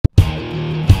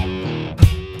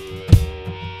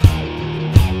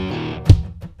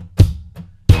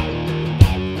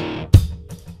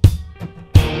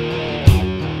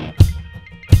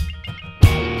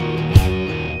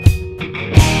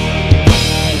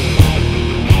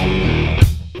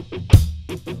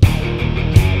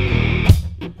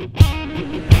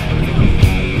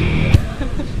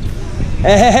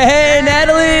Hey,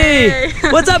 Natalie!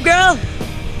 What's up, girl?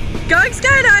 Going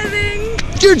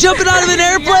skydiving! You're jumping out of an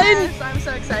airplane? Yes, I'm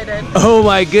so excited. Oh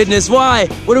my goodness, why?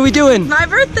 What are we doing? My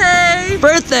birthday!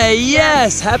 Birthday,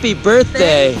 yes! Happy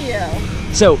birthday! Thank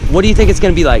you. So, what do you think it's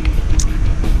gonna be like?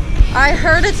 I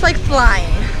heard it's like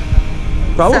flying.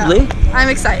 Probably. So, I'm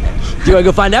excited. Do you wanna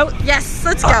go find out? Yes,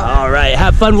 let's go. All right,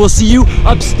 have fun. We'll see you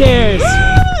upstairs.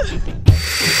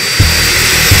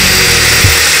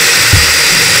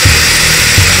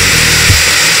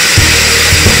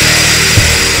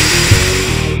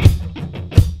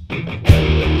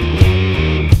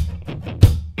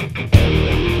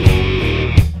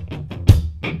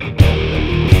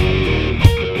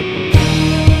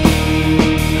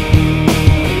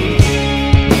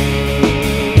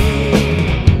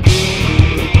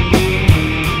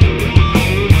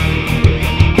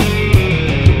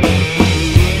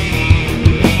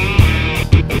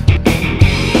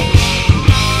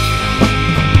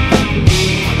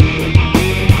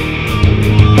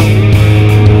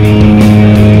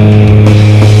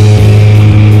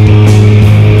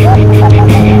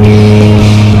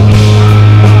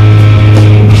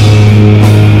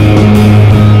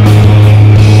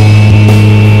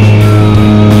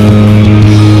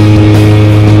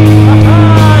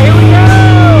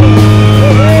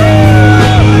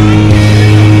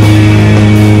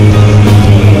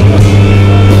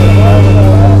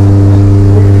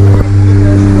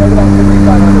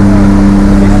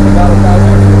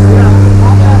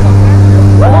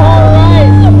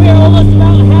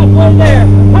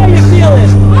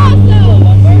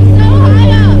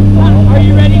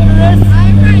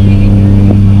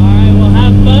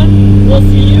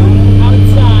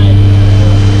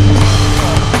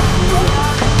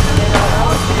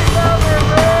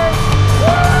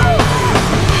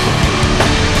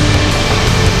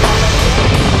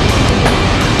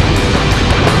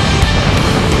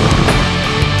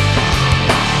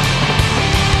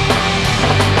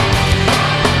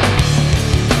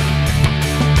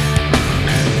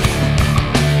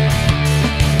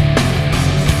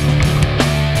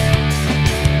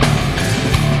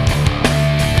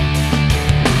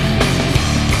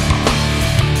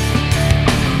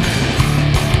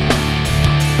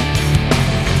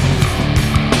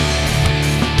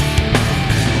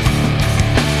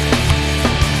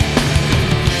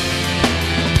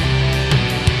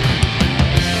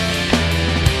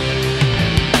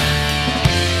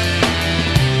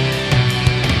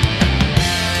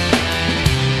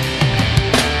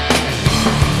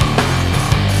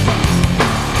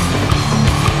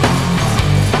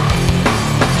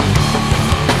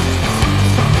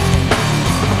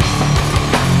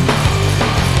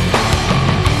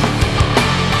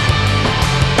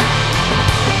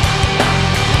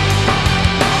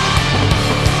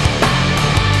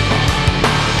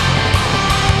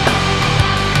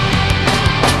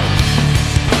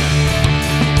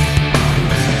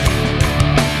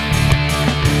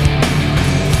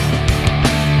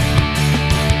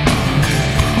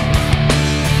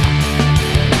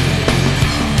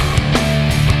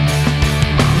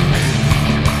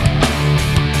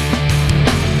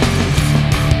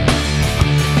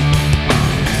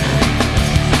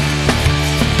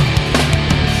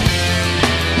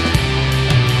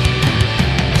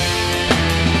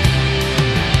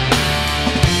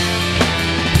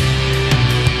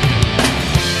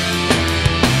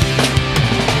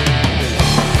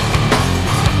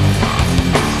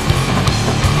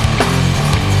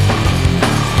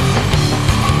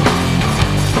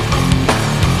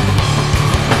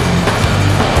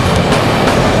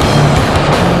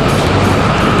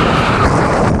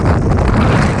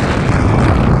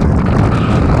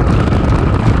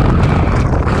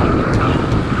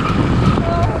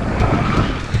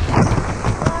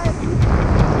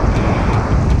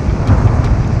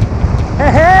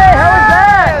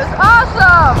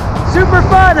 Super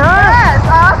fun, huh? Yes,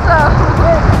 awesome.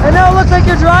 And now it looks like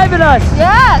you're driving us.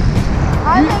 Yes,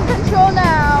 I'm in control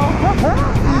now.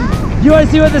 You want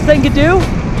to see what this thing can do?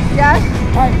 Yes.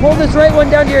 All right, pull this right one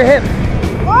down to your hip.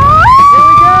 Oh! Here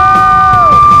we go!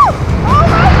 Oh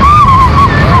my god!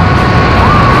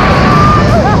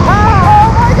 Oh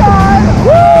my god!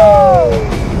 Woo!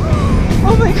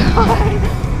 Oh my god!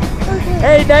 Okay.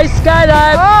 Hey, nice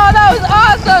skydive. Oh, that was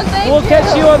awesome! Thank you. We'll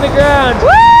catch you on the ground. Woo!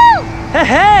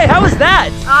 Hey, how was that?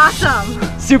 Awesome.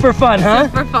 Super fun, huh?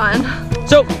 Super fun.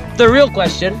 So, the real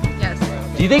question. Yes.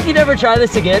 Do you think you'd ever try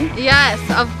this again? Yes,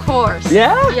 of course.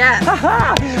 Yeah? Yes.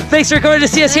 Thanks for coming to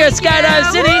see us here at Thank Skydive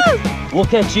you. City. Woo! We'll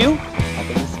catch you up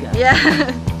in the sky.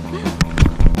 Yeah.